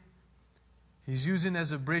analogy, he's using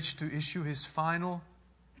as a bridge to issue his final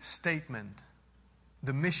statement.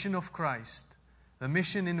 The mission of Christ. The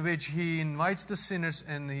mission in which he invites the sinners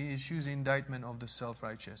and he issues the indictment of the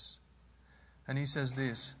self-righteous. And he says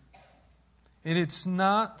this,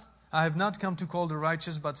 I have not come to call the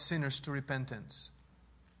righteous but sinners to repentance.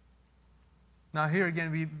 Now here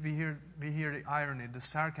again we hear the irony, the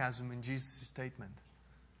sarcasm in Jesus' statement.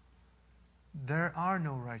 There are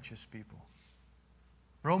no righteous people.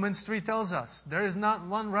 Romans 3 tells us, there is not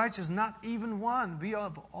one righteous, not even one. We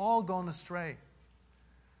have all gone astray.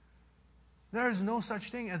 There is no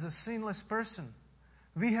such thing as a sinless person.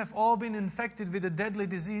 We have all been infected with a deadly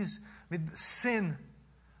disease, with sin.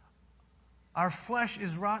 Our flesh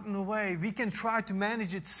is rotten away. We can try to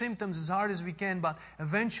manage its symptoms as hard as we can, but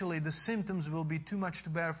eventually the symptoms will be too much to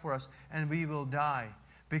bear for us and we will die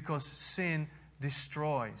because sin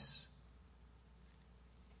destroys.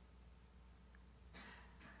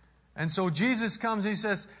 And so Jesus comes, He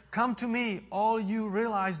says, come to me, all you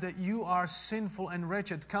realize that you are sinful and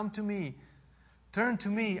wretched. Come to me. Turn to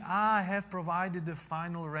me. I have provided the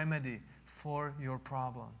final remedy for your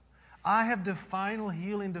problem. I have the final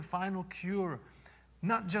healing, the final cure.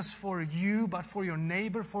 Not just for you, but for your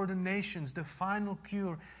neighbor, for the nations. The final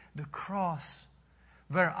cure, the cross.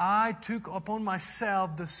 Where I took upon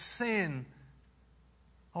myself the sin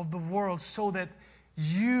of the world so that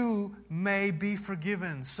you may be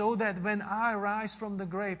forgiven. So that when I rise from the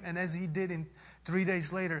grave, and as He did in 3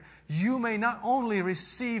 days later, you may not only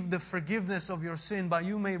receive the forgiveness of your sin, but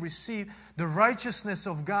you may receive the righteousness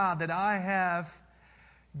of God that I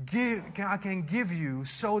can give you,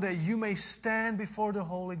 so that you may stand before the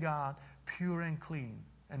holy God pure and clean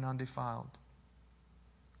and undefiled.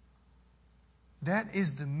 That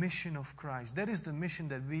is the mission of Christ. That is the mission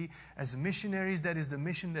that we as missionaries, that is the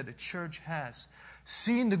mission that the church has.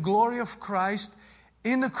 Seeing the glory of Christ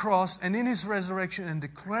in the cross and in His resurrection and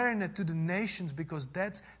declaring it to the nations, because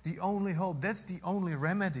that's the only hope. That's the only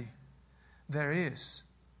remedy there is.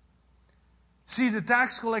 See, the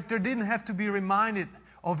tax collector didn't have to be reminded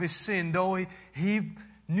of his sin, though he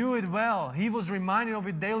knew it well. He was reminded of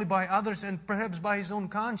it daily by others and perhaps by his own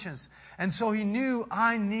conscience. And so he knew,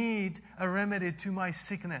 I need a remedy to my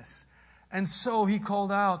sickness. And so he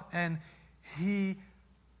called out and he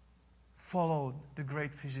followed the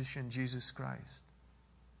great physician, Jesus Christ.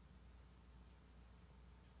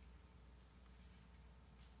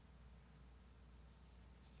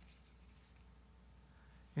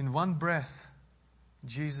 In one breath,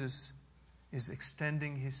 Jesus is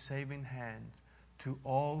extending His saving hand to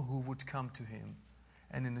all who would come to Him.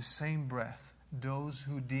 And in the same breath, those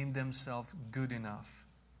who deem themselves good enough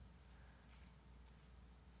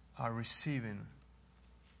are receiving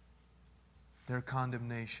their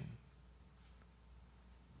condemnation.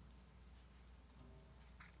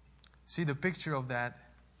 See, the picture of that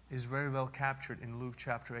is very well captured in Luke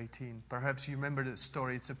chapter 18. Perhaps you remember the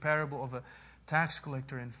story. It's a parable of a tax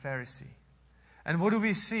collector and Pharisee. And what do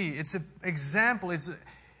we see? It's an example.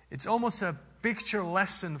 It's almost a picture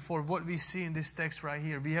lesson for what we see in this text right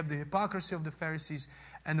here. We have the hypocrisy of the Pharisees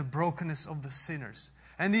and the brokenness of the sinners.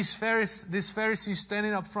 And this Pharisee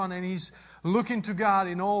standing up front, and he's looking to God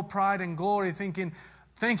in all pride and glory, thinking,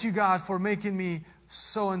 "Thank you, God, for making me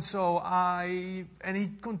so and so." And he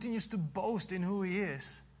continues to boast in who he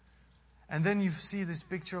is. And then you see this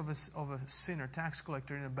picture of a sinner, tax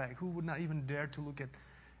collector in the back, who would not even dare to look at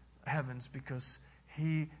heavens because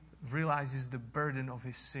he realizes the burden of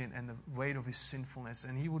his sin and the weight of his sinfulness.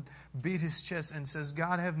 And he would beat his chest and says,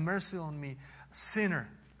 "God, have mercy on me, sinner."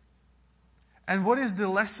 And what is the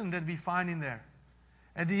lesson that we find in there?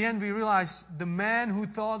 At the end, we realize the man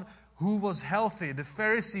who was healthy, the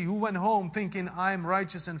Pharisee who went home thinking, "I am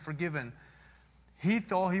righteous and forgiven," he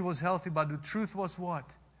thought he was healthy, but the truth was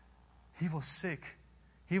what? He was sick.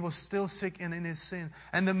 He was still sick and in his sin.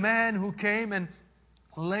 And the man who came and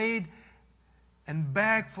laid and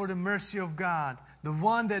begged for the mercy of God, the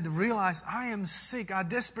one that realized, "I am sick, I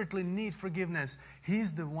desperately need forgiveness,"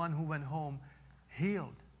 he's the one who went home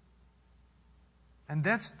healed. And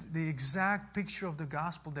that's the exact picture of the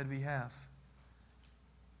gospel that we have.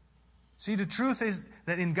 See, the truth is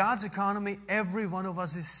that in God's economy, every one of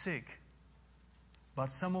us is sick.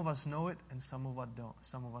 But some of us know it and some of us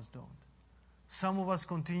don't. Some of us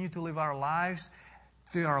continue to live our lives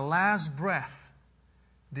to our last breath,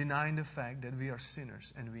 denying the fact that we are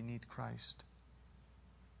sinners and we need Christ.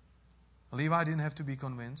 Levi didn't have to be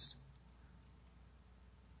convinced.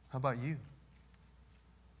 How about you?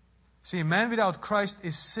 See, a man without Christ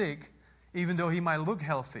is sick, even though he might look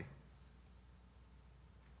healthy.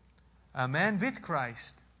 A man with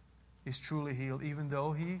Christ is truly healed, even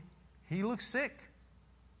though he looks sick,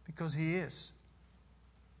 because he is.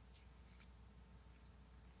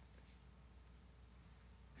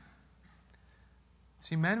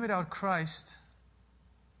 See, man without Christ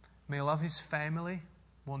may love his family,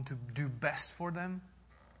 want to do best for them,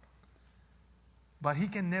 but he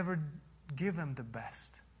can never give them the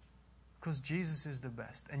best, because Jesus is the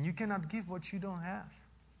best. And you cannot give what you don't have.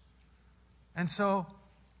 And so,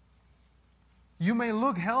 you may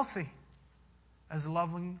look healthy as a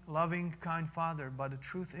loving, kind father, but the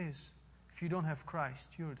truth is, if you don't have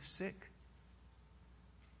Christ, you're sick.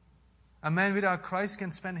 A man without Christ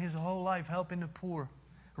can spend his whole life helping the poor,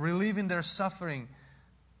 relieving their suffering.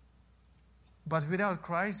 But without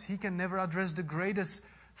Christ, he can never address the greatest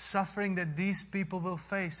suffering that these people will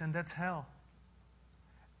face, and that's hell.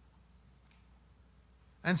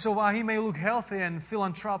 And so while he may look healthy and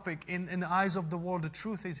philanthropic in the eyes of the world, the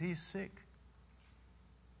truth is he's sick.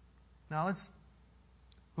 Now let's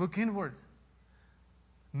look inward.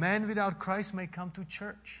 Man without Christ may come to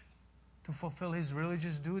church to fulfill his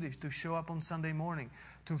religious duties, to show up on Sunday morning,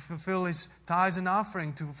 to fulfill his tithes and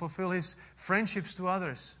offering, to fulfill his friendships to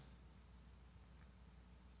others.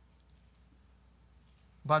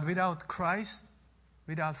 But without Christ,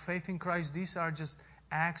 without faith in Christ, these are just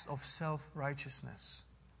acts of self-righteousness.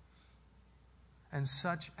 And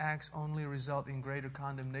such acts only result in greater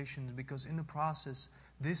condemnation, because in the process,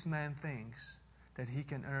 this man thinks that he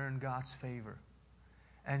can earn God's favor.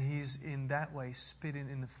 And he's in that way spitting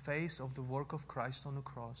in the face of the work of Christ on the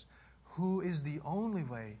cross, who is the only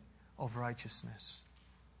way of righteousness.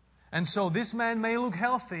 And so this man may look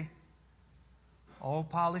healthy, all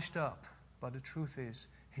polished up, but the truth is,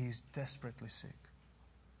 he's desperately sick.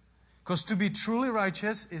 Because to be truly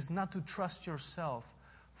righteous is not to trust yourself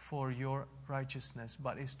for your righteousness,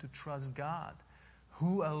 but is to trust God,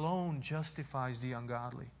 who alone justifies the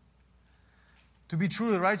ungodly. To be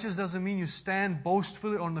truly righteous doesn't mean you stand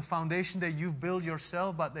boastfully on the foundation that you've built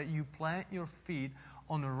yourself, but that you plant your feet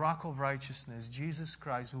on the rock of righteousness, Jesus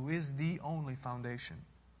Christ, who is the only foundation.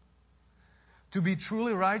 To be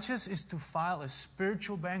truly righteous is to file a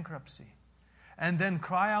spiritual bankruptcy and then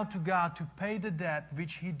cry out to God to pay the debt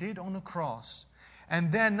which He did on the cross.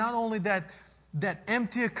 And then not only that, that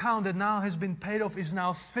empty account that now has been paid off is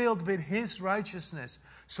now filled with His righteousness,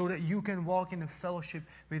 so that you can walk in a fellowship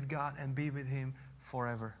with God and be with Him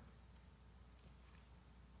forever.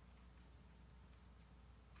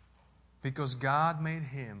 Because God made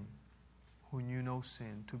Him who knew no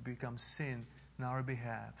sin to become sin on our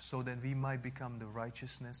behalf, so that we might become the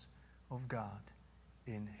righteousness of God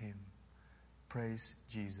in Him. Praise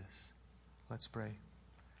Jesus. Let's pray.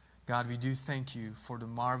 God, we do thank You for the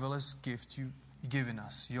marvelous gift You've given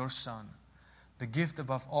us, Your Son, the gift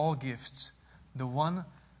above all gifts, the one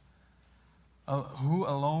who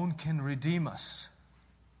alone can redeem us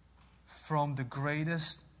from the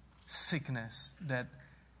greatest sickness that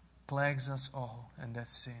plagues us all, and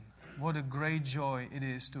that's sin. What a great joy it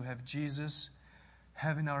is to have Jesus,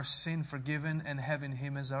 having our sin forgiven and having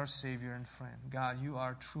Him as our Savior and friend. God, You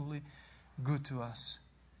are truly good to us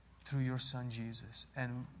through Your Son Jesus.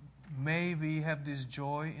 And may we have this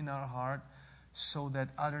joy in our heart so that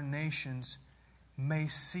other nations may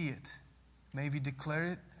see it. May we declare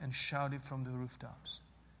it and shout it from the rooftops.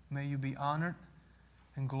 May You be honored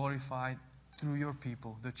and glorified through Your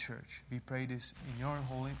people, the church. We pray this in Your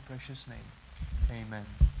holy, precious name. Amen.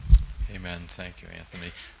 Amen. Thank you,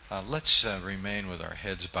 Anthony. Let's remain with our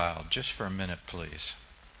heads bowed just for a minute, please.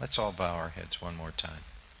 Let's all bow our heads one more time.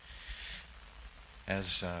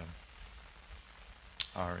 As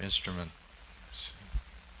our instruments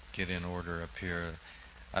get in order up here,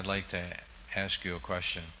 I'd like to ask you a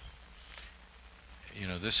question. You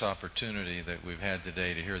know, this opportunity that we've had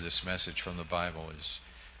today to hear this message from the Bible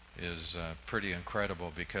is pretty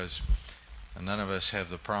incredible, because none of us have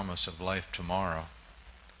the promise of life tomorrow.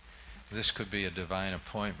 This could be a divine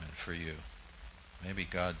appointment for you. Maybe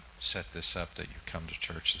God set this up that you come to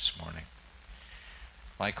church this morning.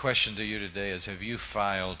 My question to you today is, have you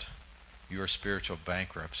filed your spiritual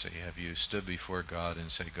bankruptcy? Have you stood before God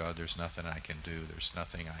and said, God, there's nothing I can do. There's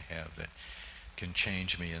nothing I have that can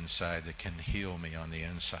change me inside, that can heal me on the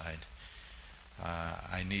inside.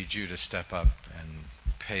 I need You to step up and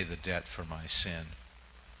pay the debt for my sin.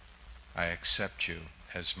 I accept You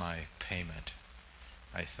as my payment.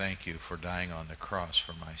 I thank You for dying on the cross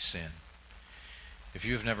for my sin. If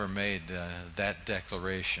you've never made that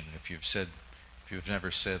declaration, if you've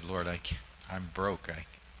never said, Lord, I'm broke, I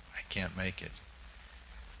can't make it,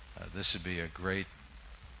 this would be a great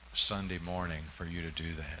Sunday morning for you to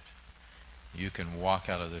do that. You can walk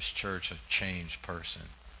out of this church a changed person,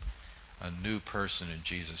 a new person in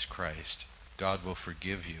Jesus Christ. God will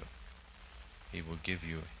forgive you. He will give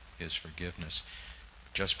you His forgiveness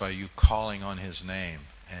just by you calling on His name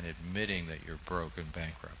and admitting that you're broke and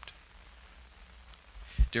bankrupt.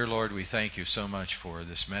 Dear Lord, we thank You so much for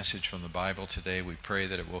this message from the Bible today. We pray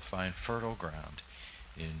that it will find fertile ground.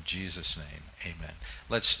 In Jesus' name, amen.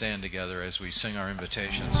 Let's stand together as we sing our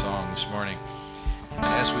invitation song this morning. And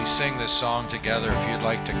as we sing this song together, if you'd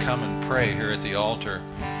like to come and pray here at the altar,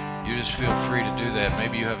 you just feel free to do that.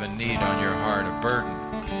 Maybe you have a need on your heart, a burden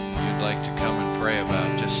you'd like to come and pray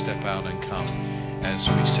about. Just step out and come as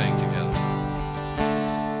we sing together.